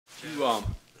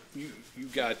You you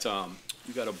got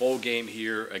a bowl game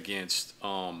here against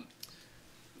some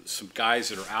guys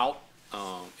that are out.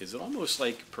 Is it almost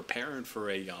like preparing for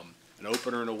an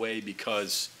opener in a way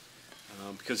because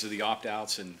of the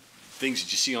opt-outs and things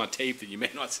that you see on tape that you may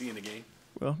not see in the game?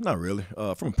 Well, not really.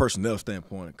 From a personnel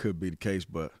standpoint, it could be the case,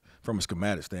 but from a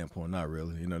schematic standpoint, not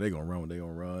really. You know, they're going to run what they're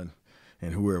going to run,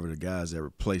 and whoever the guys that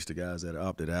replace the guys that are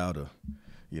opted out,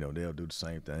 they'll do the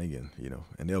same thing,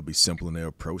 and they'll be simple in their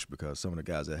approach because some of the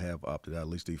guys that have opted out, at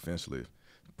least defensively,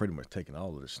 pretty much taking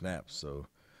all of the snaps. So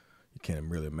you can't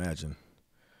really imagine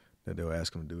that they'll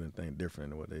ask them to do anything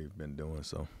different than what they've been doing.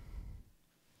 So,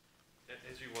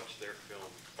 as you watch their film,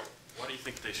 why do you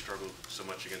think they struggle so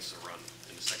much against the run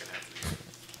in the second half of the year?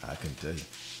 I couldn't tell you.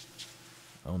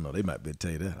 I don't know. They might be able to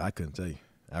tell you that. I couldn't tell you.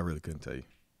 I really couldn't tell you.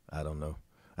 I don't know.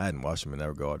 I hadn't watched them in that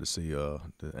regard to see the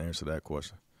answer to that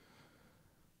question.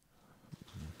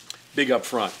 Big up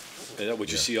front. Is that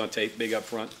what you see on tape? Big up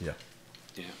front? Yeah.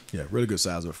 Yeah. Yeah, really good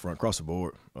size up front, across the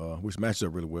board, which matches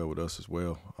up really well with us as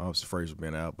well. Obviously, Fraser's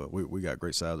been out, but we got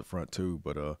great size up front too.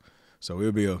 But so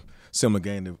it'll be a similar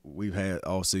game that we've had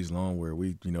all season long where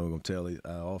we, going to tell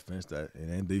our offense that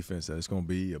and defense that it's going to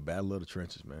be a battle of the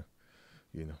trenches, man.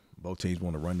 Both teams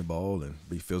want to run the ball and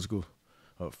be physical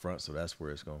up front, so that's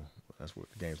where the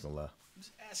game's going to lie. I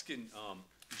was asking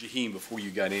Jaheim before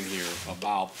you got in here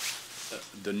about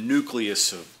the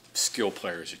nucleus of skill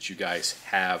players that you guys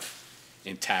have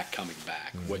intact coming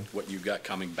back, what you've got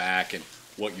coming back and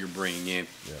what you're bringing in.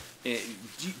 Yeah. And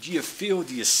do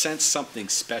you sense something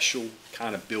special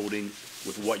kind of building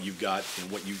with what you've got and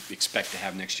what you expect to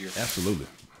have next year? Absolutely.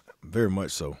 Very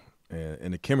much so.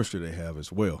 And the chemistry they have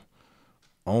as well,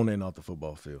 on and off the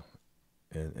football field.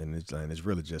 And it's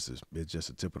really just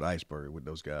a tip of the iceberg with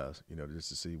those guys, just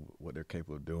to see what they're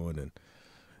capable of doing.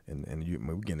 And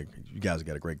you guys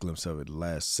got a great glimpse of it the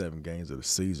last 7 games of the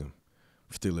season.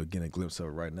 We're still getting a glimpse of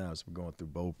it right now as we're going through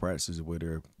bowl practices where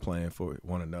they're playing for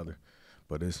one another.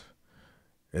 But it's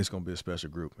going to be a special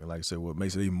group. And like I said, what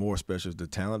makes it even more special is the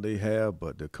talent they have,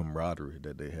 but the camaraderie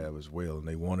that they have as well. And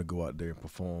they want to go out there and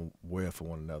perform well for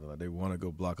one another. Like they want to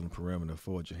go block on the perimeter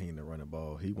for Jaheim to run the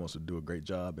ball. He wants to do a great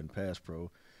job in pass pro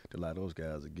to allow those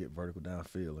guys to get vertical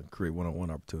downfield and create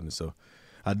one-on-one opportunities. So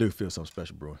I do feel something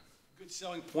special brewing. Good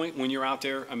selling point when you're out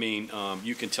there. I mean,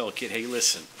 you can tell a kid, hey,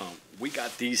 listen, we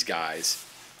got these guys.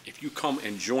 If you come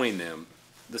and join them,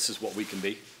 this is what we can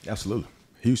be. Absolutely.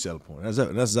 Huge selling point. That's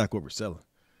exactly what we're selling.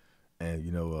 And,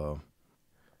 we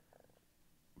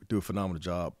do a phenomenal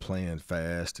job playing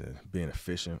fast and being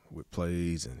efficient with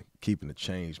plays and keeping the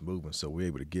chains moving so we're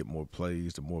able to get more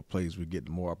plays. The more plays we get,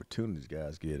 the more opportunities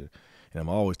guys get. And I'm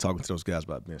always talking to those guys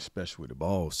about being special with the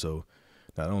ball. So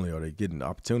not only are they getting the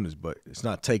opportunities, but it's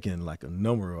not taking like a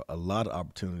lot of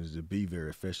opportunities to be very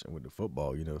efficient with the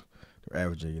football. They're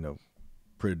averaging,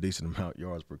 pretty decent amount of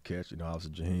yards per catch.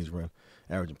 Obviously Jaheim's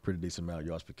averaging pretty decent amount of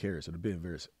yards per carry. So they're being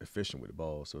very efficient with the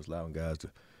ball. So it's allowing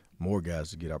more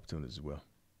guys to get opportunities as well.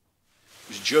 I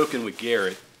was joking with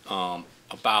Garrett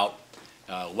about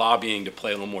lobbying to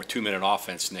play a little more 2-minute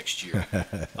offense next year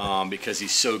because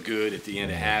he's so good at the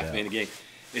end of half-minute game.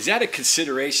 Is that a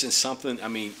consideration, something, I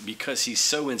mean, because he's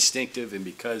so instinctive and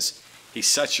because he's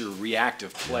such a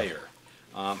reactive player,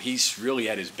 he's really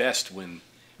at his best when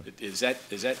 – is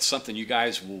that something you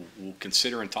guys will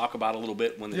consider and talk about a little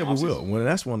bit when the we will. Well,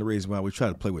 that's one of the reasons why we try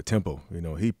to play with tempo.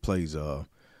 He plays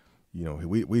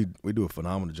we do a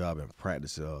phenomenal job in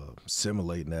practice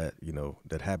simulating that,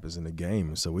 that happens in the game.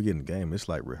 And so we get in the game, it's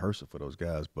like rehearsal for those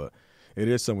guys. But it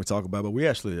is something we talk about. But we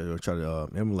actually try to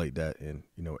emulate that in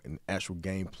actual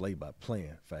game play by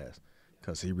playing fast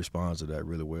because he responds to that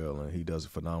really well, and he does a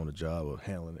phenomenal job of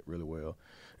handling it really well.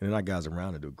 And then our guys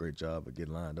around him do a great job of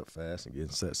getting lined up fast and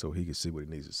getting set so he can see what he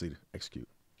needs to see to execute.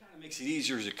 Kind of makes it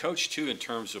easier as a coach too in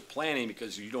terms of planning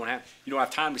because you don't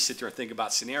have time to sit there and think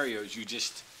about scenarios. You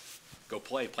just go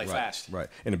play fast. Right.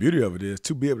 And the beauty of it is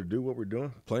to be able to do what we're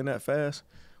doing, playing that fast,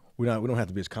 we don't have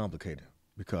to be as complicated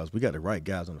because we got the right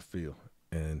guys on the field.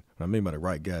 And what I mean by the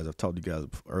right guys, I've talked to you guys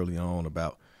early on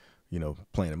about,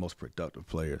 playing the most productive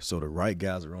players. So the right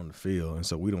guys are on the field, and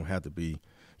so we don't have to be,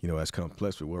 as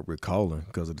complex with what we're calling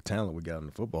because of the talent we got on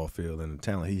the football field and the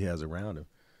talent he has around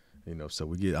him. So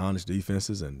we get honest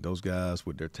defenses, and those guys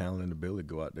with their talent and ability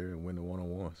go out there and win the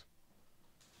one-on-ones.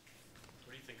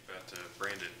 What do you think about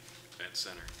Brandon at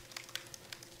center?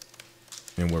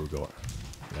 And where we're going.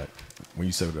 Like, when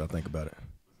you say what I think about it.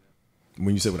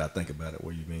 When you say what I think about it,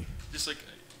 what do you mean? Just like,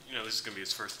 this is going to be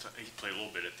his first time. He played a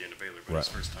little bit at the end of Baylor, but his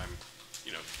first time,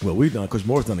 Well, we've done – Coach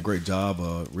Moore's done a great job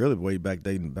really way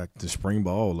dating back to spring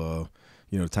ball,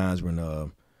 times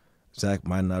when Zach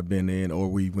might not have been in or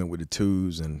we went with the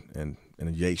twos and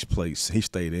and Yates he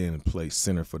stayed in and played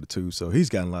center for the two. So he's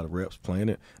gotten a lot of reps playing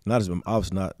it. Not as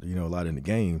obviously not a lot in the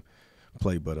game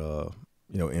play, but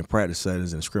in practice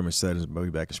settings and scrimmage settings, maybe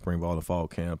back in spring ball and fall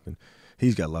camp, and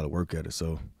he's got a lot of work at it.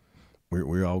 So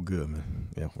we're all good, man.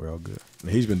 Yeah, we're all good.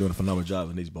 And he's been doing a phenomenal job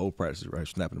in these bowl practices, right,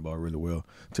 snapping the ball really well.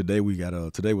 Today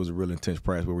today was a really intense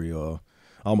practice where we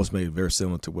almost made it very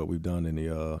similar to what we've done in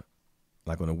the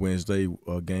like on a Wednesday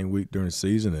game week during the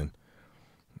season, and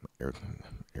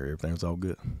everything's all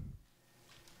good.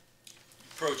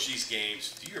 Approach these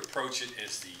games. Do you approach it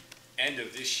as the end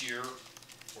of this year,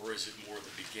 or is it more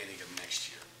the beginning of next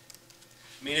year?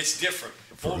 I mean, it's different.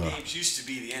 Bowl games used to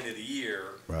be the end of the year,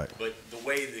 right? But the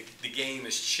way the game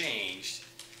has changed,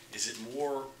 is it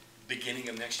more beginning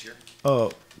of next year?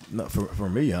 No, for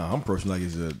me, I'm personally like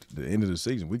it's the end of the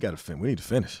season. We need to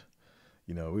finish.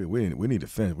 We need to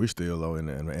finish. We're still in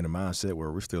a mindset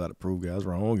where we're still out to prove guys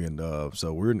wrong, and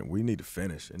so we need to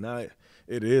finish. And now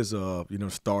it is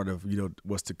start of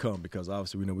what's to come, because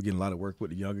obviously we're getting a lot of work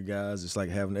with the younger guys. It's like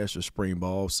having extra spring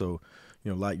ball, so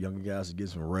like younger guys to get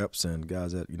some reps, and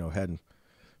guys that hadn't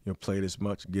played as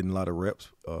much getting a lot of reps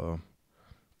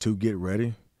to get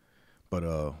ready.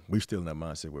 But we still in that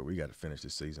mindset where we got to finish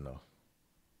this season off.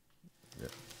 Yeah.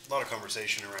 A lot of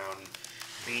conversation around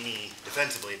Beanie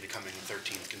defensively becoming the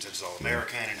 13th consensus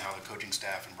All-American, and how the coaching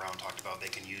staff and Brown talked about they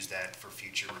can use that for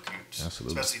future recruits,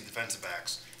 absolutely, especially defensive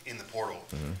backs in the portal.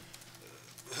 Mm-hmm.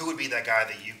 Who would be that guy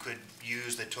that you could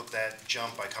use that took that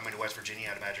jump by coming to West Virginia?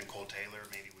 I'd imagine Cole Taylor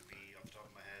maybe would be, off the top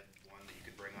of my head, one that you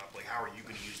could bring up. Like, how are you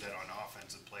going to use that on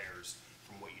offensive players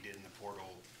from what you did in the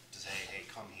portal to say, hey,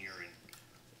 come here and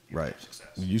right. have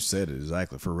success? You said it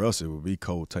exactly. For us, it would be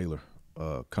Cole Taylor.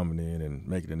 Coming in and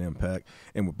making an impact.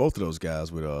 And with both of those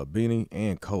guys, with Beanie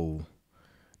and Cole,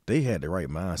 they had the right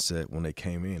mindset when they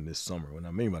came in this summer. When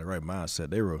I mean by the right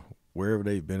mindset, they were wherever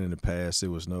they've been in the past. It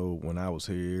was no when I was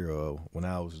here or when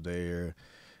I was there.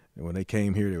 And when they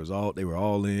came here, they were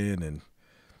all in, and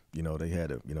they had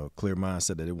a clear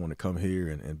mindset that they want to come here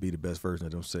and be the best version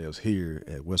of themselves here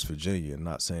at West Virginia, and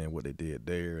not saying what they did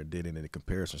there and did any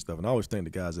comparison stuff. And I always think the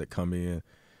guys that come in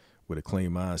with a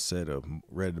clean mindset of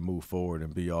ready to move forward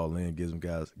and be all in, gives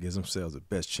themselves the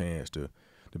best chance to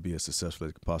be as successful as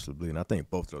they could possibly be. And I think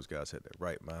both of those guys had that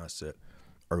right mindset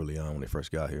early on when they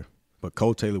first got here. But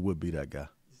Cole Taylor would be that guy.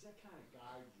 Does that kind of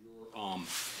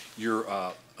guide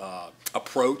your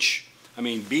approach? I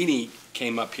mean, Beanie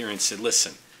came up here and said,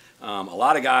 listen, a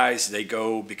lot of guys, they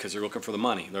go because they're looking for the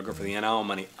money. They're looking for the NIL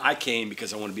money. I came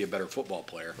because I want to be a better football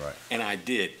player, right. And I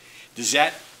did. Does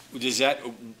that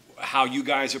how you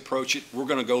guys approach it? We're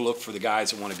going to go look for the guys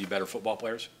that want to be better football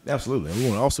players? Absolutely. And we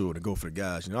want to go for the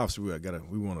guys. Obviously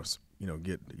we want to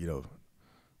get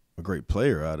a great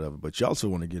player out of it, but you also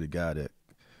want to get a guy that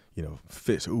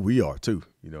fits who we are too.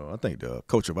 I think the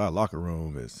coach of our locker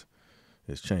room has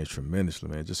changed tremendously,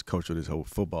 man. Just coach of this whole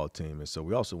football team, and so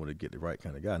we also want to get the right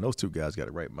kind of guy. And those two guys got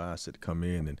the right mindset to come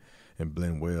in and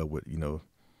blend well with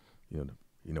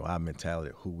our mentality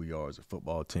of who we are as a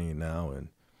football team now, and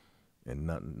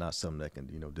not something that can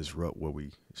disrupt what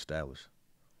we establish.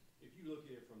 If you look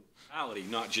at it from the mentality,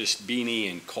 not just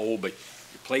Beanie and Cole, but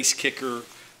your place kicker,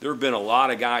 there have been a lot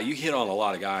of guys. You hit on a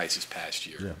lot of guys this past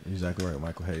year. Yeah, exactly right.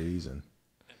 Michael Hayes and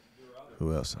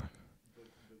who else?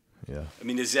 Yeah. I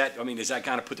mean, does that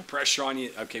kind of put the pressure on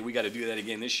you? Okay, we got to do that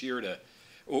again this year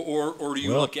or do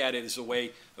you look at it as a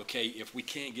way? Okay, if we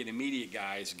can't get immediate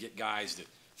guys, get guys that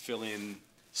fill in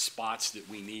spots that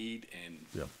we need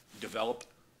and develop.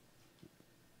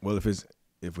 Well,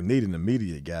 if we need an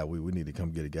immediate guy, we need to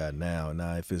come get a guy now.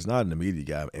 Now, if it's not an immediate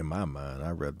guy, in my mind,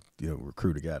 I'd rather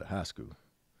recruit a guy to high school.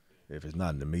 If it's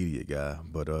not an immediate guy,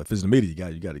 but if it's an immediate guy,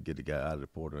 you got to get the guy out of the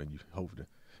portal, and you hope to,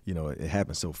 it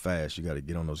happens so fast. You got to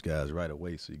get on those guys right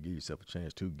away, so you give yourself a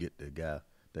chance to get the guy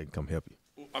that can come help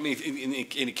you. I mean,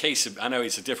 in a case of, I know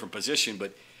it's a different position,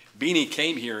 but Beanie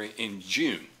came here in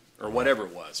June or whatever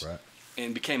it was, right,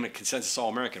 and became a consensus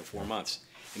All-American in 4 months,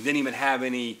 and didn't even have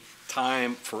any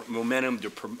time for momentum to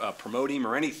promote him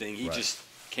or anything. He just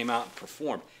came out and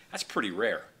performed. That's pretty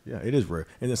rare. Yeah, it is rare.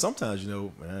 And then sometimes,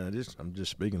 I'm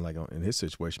just speaking like in his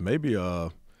situation. Maybe,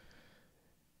 it's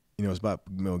about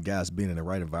guys being in the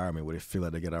right environment where they feel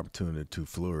like they get an opportunity to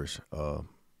flourish.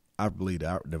 I believe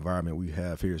the environment we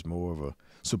have here is more of a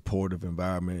supportive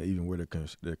environment, even where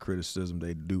the criticism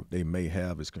they may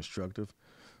have is constructive.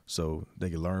 So they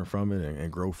can learn from it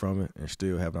and grow from it and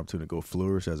still have an opportunity to go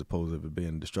flourish, as opposed to it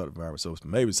being a destructive environment. So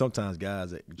maybe sometimes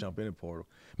guys that jump in the portal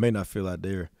may not feel like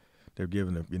they're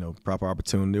given the proper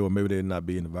opportunity, or maybe they're not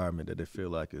be in an environment that they feel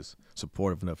like is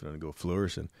supportive enough for them to go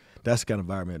flourish. And that's the kind of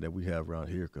environment that we have around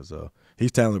here, because he's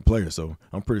a talented player. So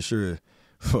I'm pretty sure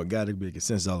for a guy to be a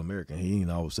consensus All-American, he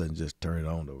ain't all of a sudden just turn it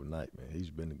on overnight, man. He's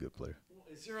been a good player.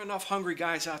 Is there enough hungry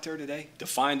guys out there today to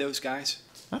find those guys?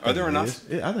 Are there enough?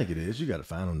 I think it is. You got to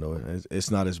find them though.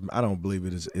 It's not as I don't believe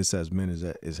it's as many as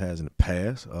it has in the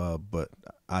past. But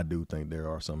I do think there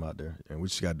are some out there, and we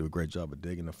just got to do a great job of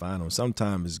digging to find them.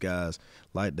 Sometimes it's guys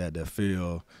like that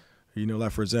feel,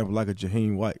 like for example, like a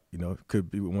Jaheim White. Could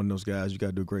be one of those guys. You got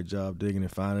to do a great job digging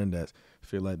and finding that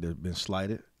feel like they've been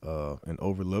slighted and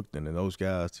overlooked, and then those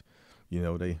guys,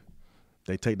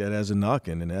 they take that as a knock,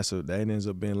 and then that ends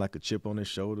up being like a chip on their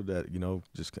shoulder that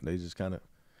they just kind of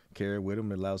carry with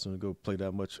them. It allows them to go play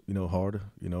that much harder,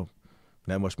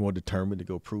 that much more determined to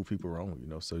go prove people wrong.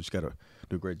 So you just got to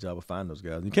do a great job of finding those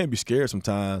guys. You can't be scared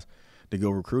sometimes to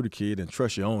go recruit a kid and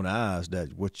trust your own eyes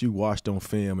that what you watched on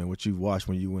film and what you watched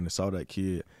when you went and saw that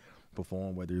kid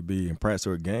perform, whether it be in practice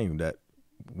or a game, that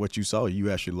what you saw you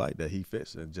actually like, that he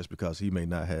fits, and just because he may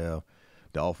not have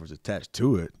the offers attached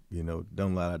to it,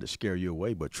 don't allow that to scare you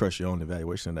away, but trust your own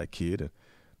evaluation of that kid and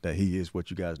that he is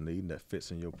what you guys need and that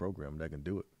fits in your program that can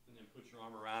do it. And then put your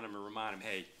arm around him and remind him,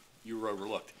 hey, you were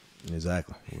overlooked.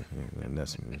 Exactly. And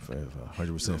that's 100%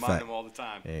 fact. Remind him all the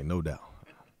time. Ain't no doubt.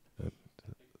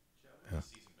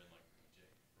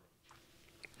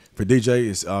 For DJ,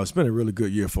 it's been a really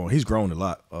good year for him. He's grown a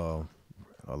lot.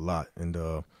 And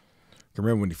I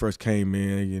remember when he first came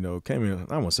in, I don't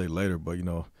want to say later, but,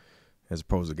 as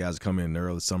opposed to guys that come in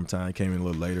early summertime, came in a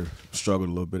little later, struggled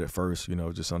a little bit at first,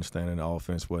 just understanding the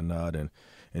offense, whatnot, and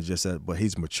just that. But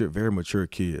he's mature, very mature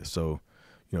kid. So,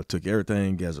 took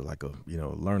everything as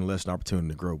learn lesson, opportunity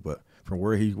to grow. But from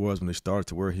where he was when he started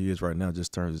to where he is right now,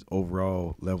 just turns his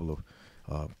overall level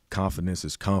of confidence,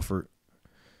 his comfort,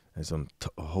 it's on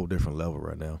a whole different level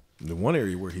right now. The one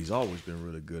area where he's always been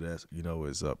really good at,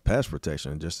 is pass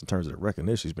protection. And just in terms of the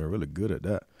recognition, he's been really good at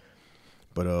that.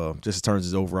 But just in terms of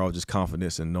his overall just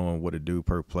confidence and knowing what to do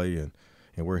per play and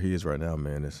where he is right now,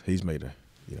 man, he's made a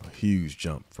huge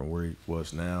jump from where he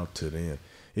was now to then.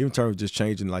 Even in terms of just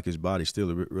changing his body, still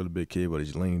a really big kid, but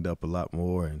he's leaned up a lot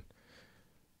more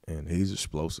and he's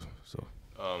explosive. So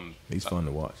he's fun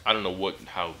to watch. I don't know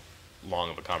how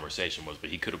long of a conversation was, but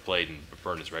he could have played and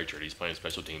earned his redshirt. He's playing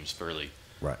special teams fairly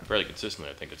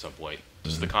consistently, I think, at some point.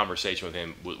 Just the conversation with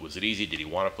him, was it easy? Did he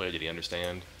want to play? Did he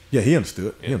understand? Yeah, he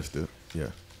understood. Yeah. He understood.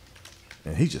 Yeah,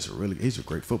 and he's a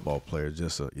great football player.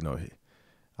 Just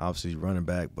obviously running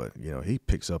back, but he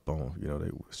picks up on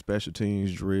the special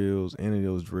teams drills, any of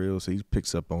those drills. He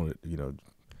picks up on it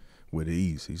with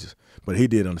ease. But he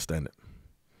did understand it.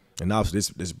 And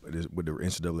obviously, this with the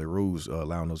NCAA rules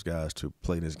allowing those guys to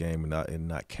play this game and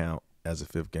not count as a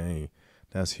fifth game,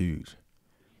 that's huge.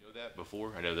 You know that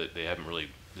before? I know that they hadn't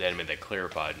made that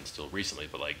clarified until recently.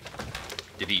 But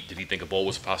did he think a bowl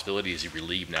was a possibility? Is he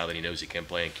relieved now that he knows he can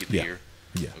play and keep the year?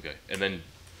 Yeah. Okay. And then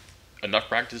enough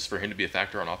practice for him to be a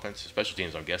factor on offense, special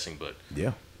teams, I'm guessing. But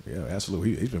yeah,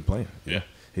 absolutely. He's been playing. Yeah.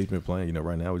 He's been playing.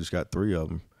 Right now we just got 3 of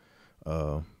them.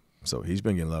 So he's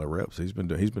been getting a lot of reps. He's been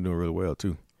doing really well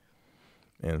too.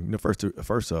 And first day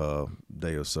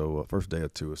or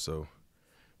two or so,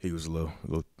 he was a little,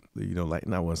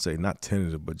 I wouldn't say not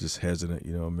tentative, but just hesitant.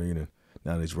 You know what I mean? And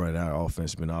now that he's running our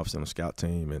offense, been obviously on the scout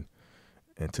team,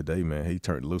 and today, man, he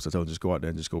turned loose. I told him just go out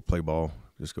there and just go play ball,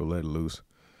 just go let it loose,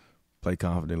 play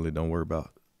confidently. Don't worry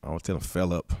about. I don't tell him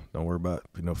fell up. Don't worry about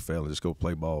failing. Just go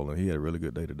play ball. And he had a really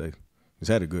good day today. He's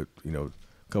had a good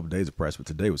couple of days of practice, but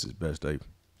today was his best day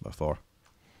by far.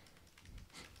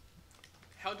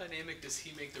 How dynamic does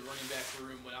he make the running back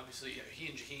room when obviously he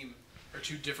and Jaheim are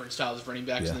 2 different styles of running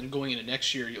backs, and then going into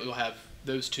next year you'll have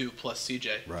those 2 plus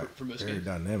CJ for most Very games.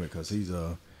 dynamic because he's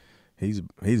the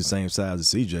same size as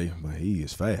CJ, but he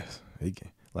is fast. He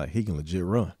can legit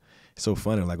run. It's so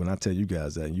funny. When I tell you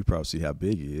guys that, and you probably see how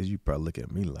big he is, you probably look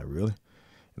at me like, really?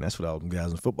 And that's what all them guys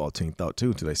on the football team thought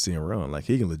too until they see him run.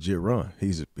 He can legit run.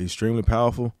 He's extremely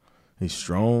powerful. He's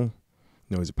strong.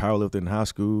 He's a powerlifter in high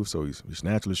school, so he's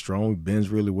naturally strong. He bends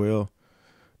really well.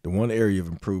 The one area of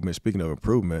improvement, speaking of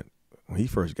improvement, when he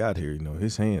first got here,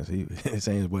 his hands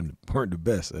weren't the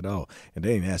best at all. And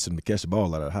they ain't asked him to catch the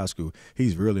ball out of high school.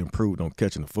 He's really improved on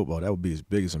catching the football. That would be his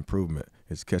biggest improvement,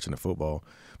 is catching the football.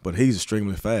 But he's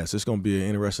extremely fast. It's going to be an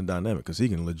interesting dynamic because he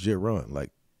can legit run,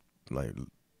 like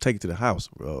take it to the house,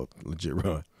 legit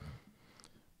run.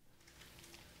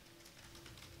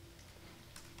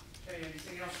 Hey,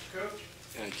 anything else, Coach?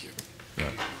 Thank you. Yeah.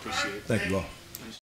 Appreciate it. Thank you all.